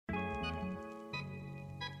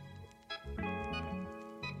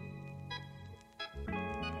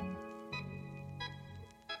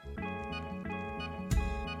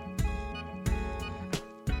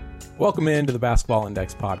Welcome into the Basketball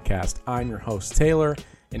Index podcast. I'm your host, Taylor,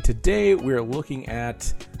 and today we're looking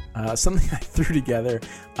at something I threw together,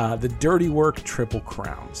 the Dirty Work Triple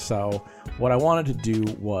Crown. So what I wanted to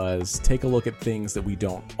do was take a look at things that we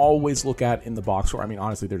don't always look at in the box score. I mean,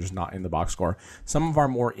 honestly, they're just not in the box score. Some of our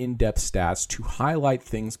more in-depth stats to highlight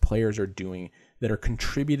things players are doing that are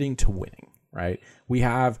contributing to winning, right? We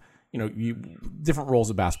have different roles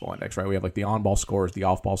of Basketball Index, right? We have like the on-ball scores, the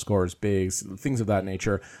off-ball scores, bigs, things of that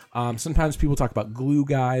nature. Sometimes people talk about glue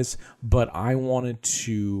guys, but I wanted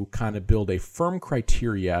to kind of build a firm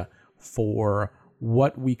criteria for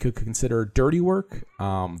what we could consider dirty work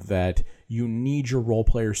that you need your role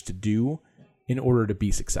players to do in order to be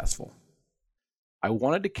successful. I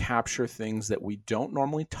wanted to capture things that we don't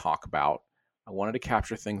normally talk about. I wanted to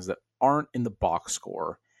capture things that aren't in the box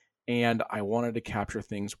score. And I wanted to capture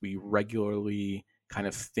things we regularly kind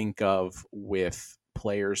of think of with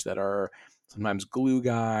players that are sometimes glue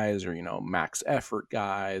guys or, max effort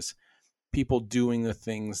guys, people doing the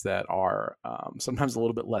things that are sometimes a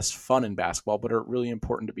little bit less fun in basketball, but are really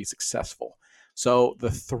important to be successful. So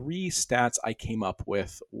the three stats I came up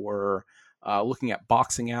with were looking at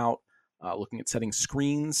boxing out, looking at setting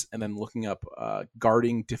screens, and then looking up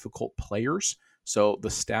guarding difficult players. So the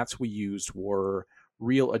stats we used were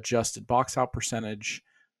real adjusted box out percentage.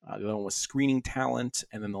 The other one was screening talent.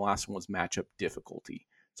 And then the last one was matchup difficulty.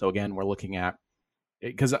 So again, we're looking at,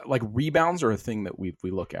 because like rebounds are a thing that we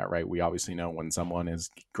look at, right? We obviously know when someone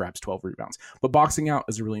grabs 12 rebounds, but boxing out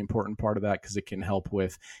is a really important part of that because it can help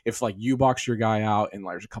with if like you box your guy out and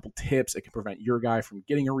there's a couple tips, it can prevent your guy from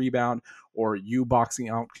getting a rebound, or you boxing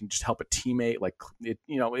out can just help a teammate. Like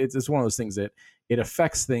it's one of those things that it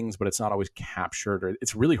affects things, but it's not always captured, or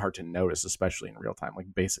it's really hard to notice, especially in real time, like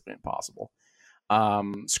basically impossible.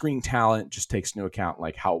 Screening talent just takes into account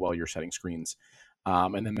like how well you're setting screens.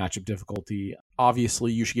 And then matchup difficulty.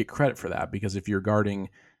 Obviously, you should get credit for that because if you're guarding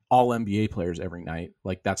all NBA players every night,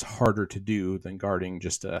 like that's harder to do than guarding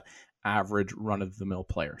just a average run-of-the-mill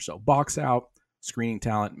player. So box out, screening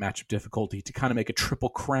talent, matchup difficulty to kind of make a triple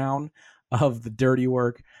crown of the dirty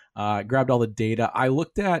work. Grabbed all the data. I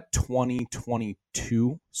looked at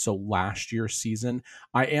 2022, so last year's season.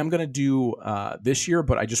 I am going to do this year,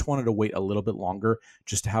 but I just wanted to wait a little bit longer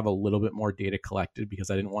just to have a little bit more data collected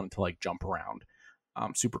because I didn't want it to like jump around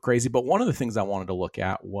super crazy. But one of the things I wanted to look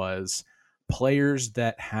at was players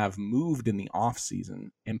that have moved in the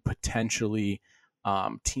offseason and potentially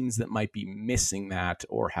teams that might be missing that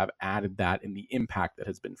or have added that in the impact that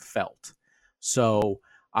has been felt. So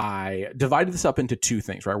I divided this up into two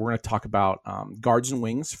things, right? We're going to talk about guards and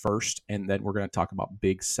wings first, and then we're going to talk about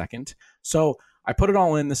bigs second. So I put it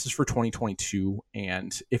all in. This is for 2022.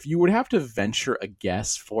 And if you would have to venture a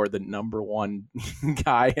guess for the number one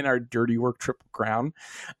guy in our dirty work triple crown,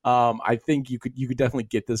 I think you could definitely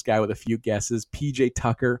get this guy with a few guesses. PJ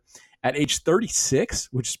Tucker at age 36,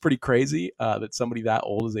 which is pretty crazy that somebody that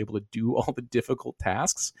old is able to do all the difficult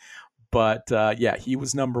tasks. But he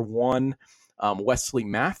was number one. Wesley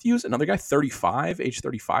Matthews, another guy, age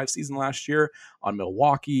 35 season last year on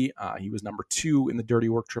Milwaukee. He was number two in the dirty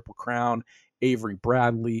work triple crown. Avery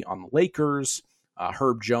Bradley on the Lakers.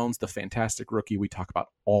 Herb Jones, the fantastic rookie we talk about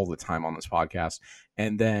all the time on this podcast.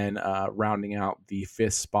 And then rounding out the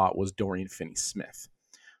fifth spot was Dorian Finney-Smith.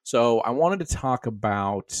 So I wanted to talk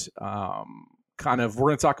about we're going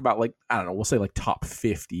to talk about we'll say like top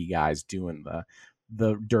 50 guys doing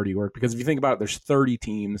the dirty work. Because if you think about it, there's 30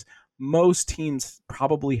 teams. Most teams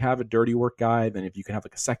probably have a dirty work guy. Then if you can have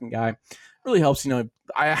like a second guy, it really helps. I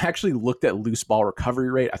actually looked at loose ball recovery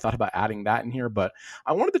rate. I thought about adding that in here, but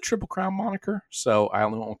I wanted the triple crown moniker, so I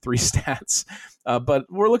only went with three stats. But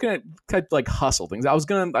we're looking at kind of like hustle things. I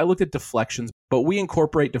looked at deflections, but we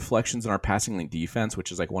incorporate deflections in our passing lane defense,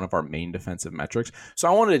 which is like one of our main defensive metrics. So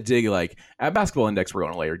I wanted to dig like at Basketball Index, we're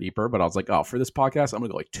going a layer deeper, but I was like, for this podcast, I'm going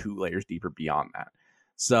to go like 2 layers deeper beyond that.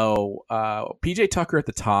 So PJ Tucker at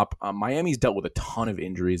the top. Miami's dealt with a ton of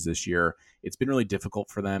injuries this year. It's been really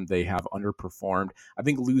difficult for them. They have underperformed. I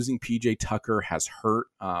think losing PJ Tucker has hurt.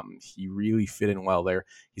 He really fit in well there.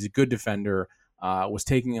 He's a good defender. Was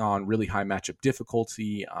taking on really high matchup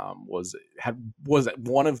difficulty. Was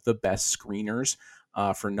one of the best screeners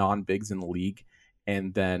for non-bigs in the league.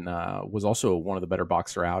 And then was also one of the better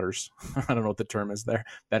boxer outers. I don't know what the term is there.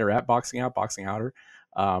 Better at boxing outer.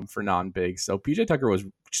 For non-bigs. So PJ Tucker was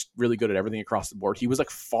just really good at everything across the board. He was like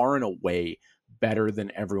far and away better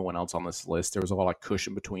than everyone else on this list. There was a lot of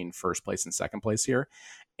cushion between first place and second place here.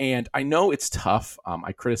 And I know it's tough.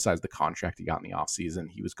 I criticized the contract he got in the offseason.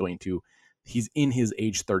 He was going to He's in his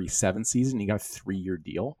age 37 season. He got a 3-year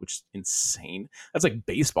deal, which is insane. That's like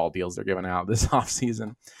baseball deals they're giving out this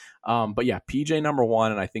offseason. But yeah, PJ number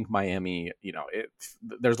one, and I think Miami,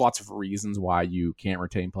 there's lots of reasons why you can't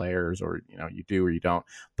retain players, or, you do or you don't.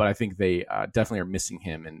 But I think they definitely are missing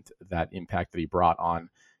him and that impact that he brought on,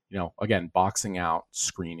 again, boxing out,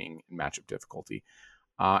 screening, and matchup difficulty.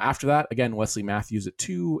 After that, again, Wesley Matthews at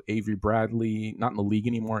 2, Avery Bradley, not in the league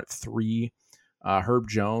anymore, at 3, Herb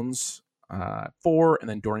Jones, 4, and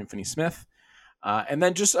then Dorian Finney-Smith. And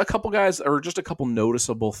then just a couple guys, or just a couple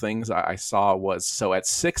noticeable things I saw was, so at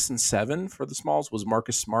 6 and 7 for the smalls was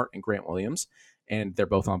Marcus Smart and Grant Williams. And they're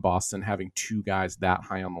both on Boston. Having 2 guys that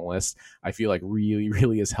high on the list, I feel like really,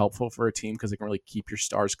 really is helpful for a team, because they can really keep your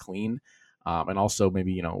stars clean. And also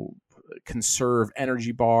maybe, conserve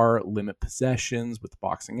energy bar, limit possessions with the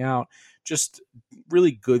boxing out, just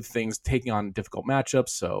really good things, taking on difficult matchups.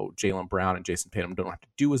 So Jaylen Brown and Jason Tatum don't have to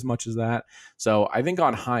do as much as that. So I think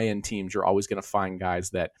on high-end teams, you're always going to find guys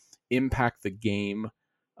that impact the game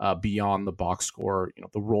beyond the box score,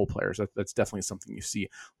 the role players. That's definitely something you see.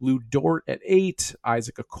 Lou Dort at 8,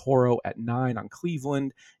 Isaac Okoro at 9 on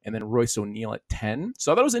Cleveland, and then Royce O'Neal at 10.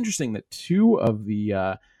 So that was interesting that 2 of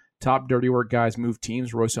the top dirty work guys moved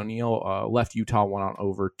teams. Royce O'Neal left Utah, went on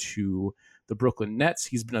over to the Brooklyn Nets.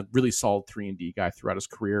 He's been a really solid 3-and-D guy throughout his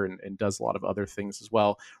career, and does a lot of other things as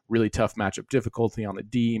well. Really tough matchup difficulty on the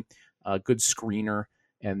D, good screener,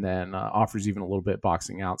 and then offers even a little bit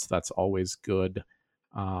boxing out, so that's always good.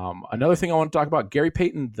 Another thing I want to talk about, Gary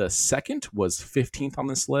Payton II was 15th on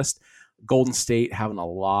this list. Golden State having a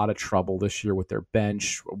lot of trouble this year with their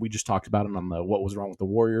bench. We just talked about it on the What Was Wrong with the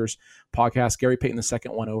Warriors podcast. Gary Payton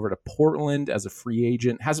II went over to Portland as a free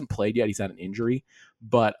agent. Hasn't played yet. He's had an injury.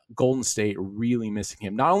 But Golden State really missing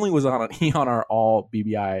him. Not only was he on our all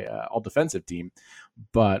BBI, all defensive team,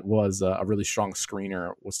 but was a really strong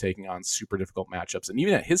screener, was taking on super difficult matchups. And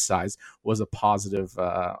even at his size, was a positive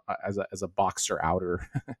as a boxer outer.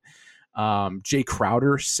 Jay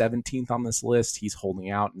Crowder, 17th on this list. He's holding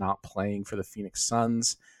out, not playing for the Phoenix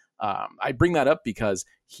Suns. I bring that up because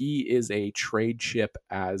he is a trade chip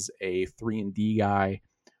as a 3-and-D guy,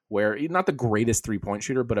 where he's not the greatest 3-point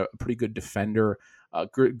shooter, but a pretty good defender,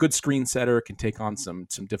 good screen setter, can take on some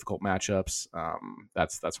difficult matchups.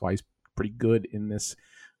 That's why he's pretty good in this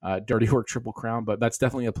dirty work Triple Crown, but that's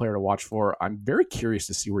definitely a player to watch for. I'm very curious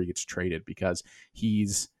to see where he gets traded, because he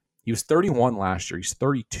was 31 last year. He's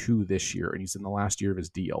 32 this year, and he's in the last year of his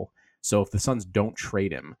deal. So if the Suns don't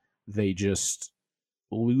trade him, they just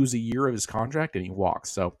lose a year of his contract and he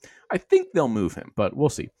walks. So I think they'll move him, but we'll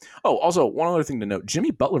see. Oh, also, one other thing to note,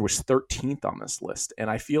 Jimmy Butler was 13th on this list, and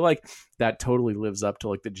I feel like that totally lives up to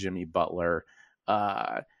like the Jimmy Butler.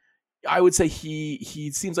 I would say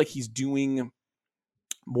he seems like he's doing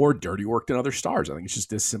more dirty work than other stars. I think it's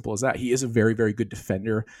just as simple as that. He is a very, very good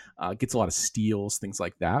defender, gets a lot of steals, things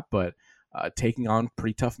like that, but taking on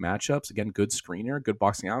pretty tough matchups. Again, good screener, good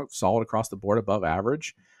boxing out, solid across the board, above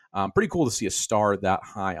average. Pretty cool to see a star that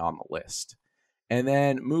high on the list. And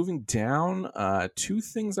then moving down, 2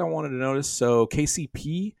 things I wanted to notice. So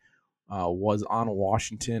KCP was on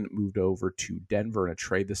Washington, moved over to Denver in a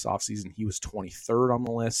trade this offseason. He was 23rd on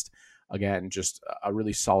the list. Again, just a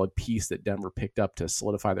really solid piece that Denver picked up to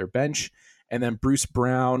solidify their bench. And then Bruce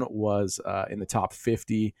Brown was in the top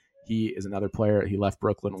 50. He is another player. He left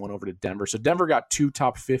Brooklyn, went over to Denver. So Denver got 2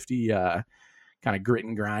 top 50 kind of grit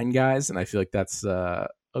and grind guys. And I feel like that's a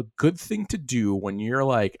good thing to do when you're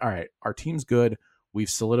like, all right, our team's good. We've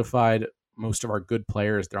solidified most of our good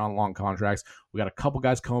players. They're on long contracts. We got a couple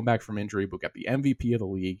guys coming back from injury, but we got the MVP of the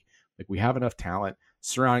league. Like, we have enough talent.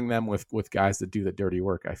 Surrounding them with guys that do the dirty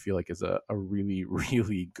work, I feel like is a really,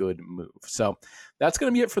 really good move. So that's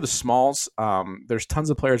going to be it for the smalls. There's tons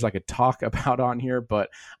of players I could talk about on here, but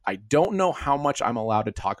I don't know how much I'm allowed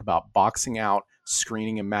to talk about boxing out,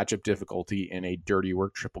 screening, and matchup difficulty in a dirty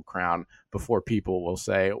work Triple Crown before people will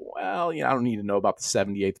say, well, I don't need to know about the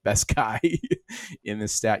 78th best guy in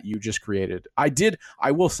this stat you just created. I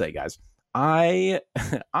will say, guys, there's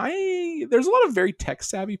a lot of very tech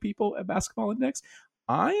savvy people at Basketball Index.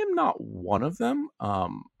 I am not one of them.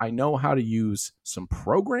 I know how to use some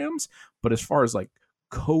programs, but as far as like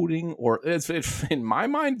coding, or in my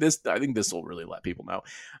mind, I think this will really let people know.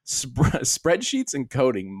 Spreadsheets and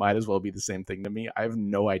coding might as well be the same thing to me. I have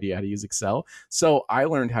no idea how to use Excel. So I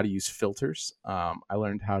learned how to use filters. I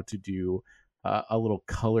learned how to do a little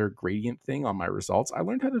color gradient thing on my results. I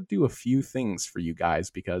learned how to do a few things for you guys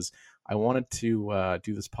because I wanted to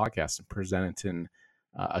do this podcast and present it in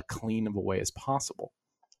a clean of a way as possible.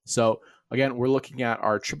 So again, we're looking at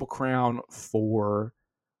our Triple Crown for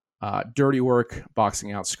Dirty work,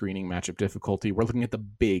 boxing out, screening, matchup difficulty. We're looking at the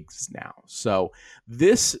bigs now. So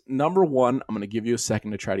this number one, I'm going to give you a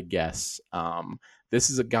second to try to guess. This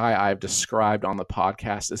is a guy I've described on the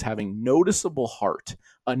podcast as having noticeable heart,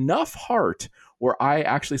 enough heart where I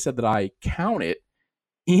actually said that I count it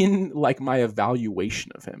in like my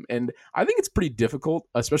evaluation of him. And I think it's pretty difficult,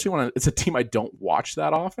 especially when it's a team I don't watch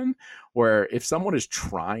that often, where if someone is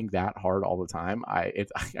trying that hard all the time, I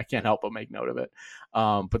can't help but make note of it.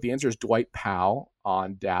 But the answer is Dwight Powell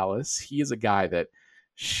on Dallas. He is a guy that,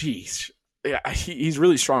 he's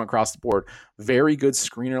really strong across the board. Very good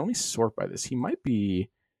screener. Let me sort by this. He might be,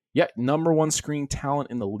 number one screen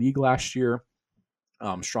talent in the league last year.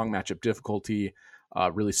 Strong matchup difficulty.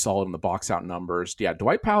 Really solid in the box out numbers. Yeah,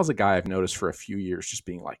 Dwight Powell's a guy I've noticed for a few years just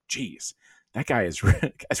being like, geez, that guy is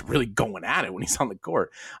really going at it when he's on the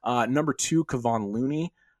court. Number two, Kevon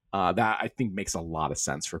Looney. That I think makes a lot of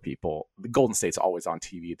sense for people. The Golden State's always on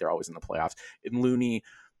TV. They're always in the playoffs. And Looney,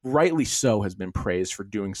 rightly so, has been praised for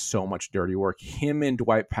doing so much dirty work. Him and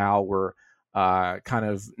Dwight Powell were kind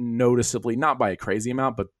of noticeably, not by a crazy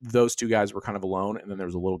amount, but those two guys were kind of alone, and then there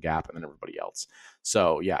was a little gap, and then everybody else.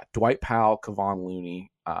 So yeah, Dwight Powell, Kevon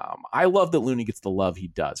Looney. I love that Looney gets the love he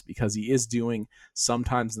does because he is doing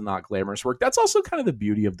sometimes the not glamorous work. That's also kind of the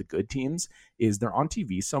beauty of the good teams is they're on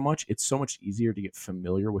TV so much. It's so much easier to get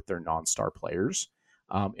familiar with their non-star players.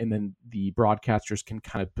 And then the broadcasters can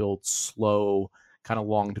kind of build slow, kind of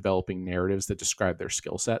long developing narratives that describe their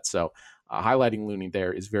skill set. So highlighting Looney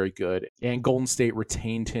there is very good. And Golden State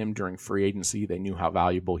retained him during free agency. They knew how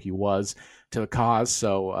valuable he was to the cause.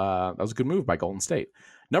 So that was a good move by Golden State.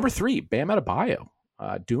 Number three, Bam Adebayo.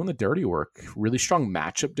 Doing the dirty work. Really strong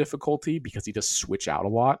matchup difficulty because he does switch out a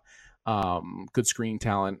lot. Good screen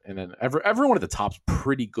talent. And then everyone at the top's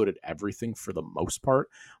pretty good at everything for the most part.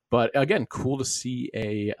 But again, cool to see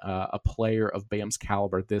a player of Bam's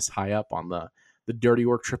caliber this high up on the dirty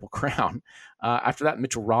work triple crown. After that,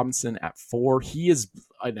 Mitchell Robinson at 4. He is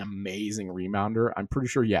an amazing rebounder. I'm pretty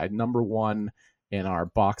sure, number one in our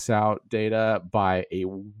box out data by a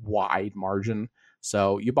wide margin.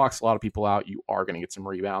 So you box a lot of people out, you are going to get some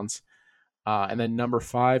rebounds. And then number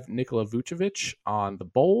 5, Nikola Vucevic on the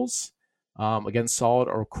Bulls. Again, solid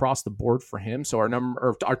across the board for him. So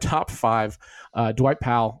our top 5, Dwight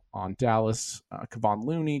Powell on Dallas, Kevon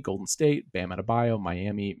Looney, Golden State, Bam Adebayo,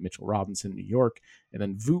 Miami, Mitchell Robinson, New York, and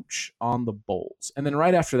then Vooch on the Bulls. And then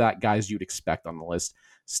right after that, guys you'd expect on the list,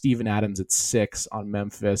 Steven Adams at 6 on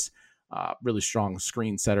Memphis. Really strong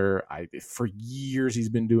screen setter. For years he's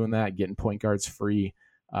been doing that, getting point guards free.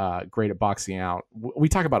 Great at boxing out. We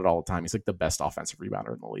talk about it all the time. He's like the best offensive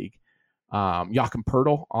rebounder in the league. Joachim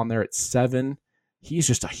Poeltl on there at 7. He's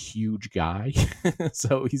just a huge guy,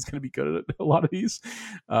 so he's going to be good at a lot of these.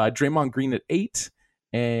 Draymond Green at 8,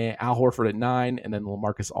 and Al Horford at 9, and then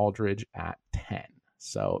LaMarcus Aldridge at 10.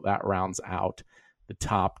 So that rounds out the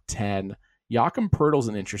top 10. Joachim Poeltl's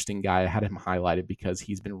an interesting guy. I had him highlighted because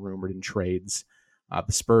he's been rumored in trades.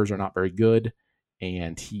 The Spurs are not very good,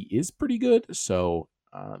 and he is pretty good, so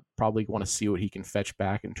probably want to see what he can fetch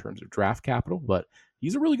back in terms of draft capital, but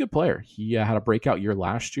he's a really good player. He had a breakout year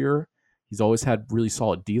last year. He's always had really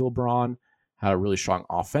solid D. LeBron, had a really strong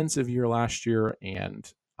offensive year last year,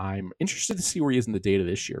 and I'm interested to see where he is in the data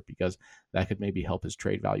this year because that could maybe help his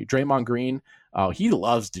trade value. Draymond Green, he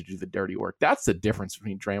loves to do the dirty work. That's the difference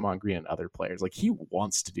between Draymond Green and other players. Like, he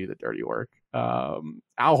wants to do the dirty work. Al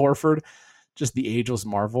Horford, just the ageless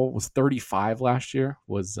marvel, was 35 last year,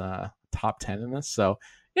 was top 10 in this. So,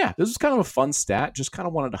 yeah, this was kind of a fun stat. Just kind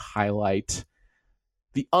of wanted to highlight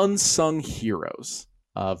the unsung heroes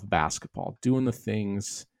of basketball, doing the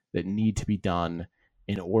things that need to be done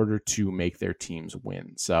in order to make their teams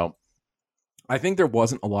win. So I think there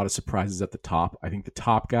wasn't a lot of surprises at the top. I think the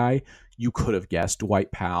top guy, you could have guessed,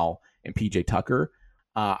 Dwight Powell and PJ Tucker.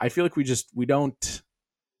 I feel like we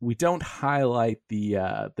don't highlight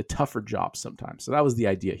the tougher jobs sometimes. So that was the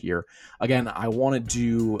idea here. Again, I want to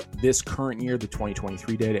do this current year, the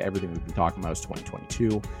 2023 data. Everything we've been talking about is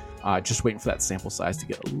 2022. Just waiting for that sample size to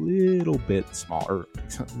get a little bit smaller,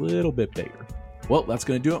 a little bit bigger. Well, that's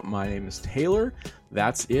going to do it. My name is Taylor.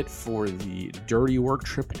 That's it for the Dirty Work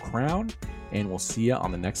Triple Crown, and we'll see you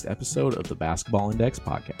on the next episode of the Basketball Index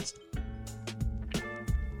podcast.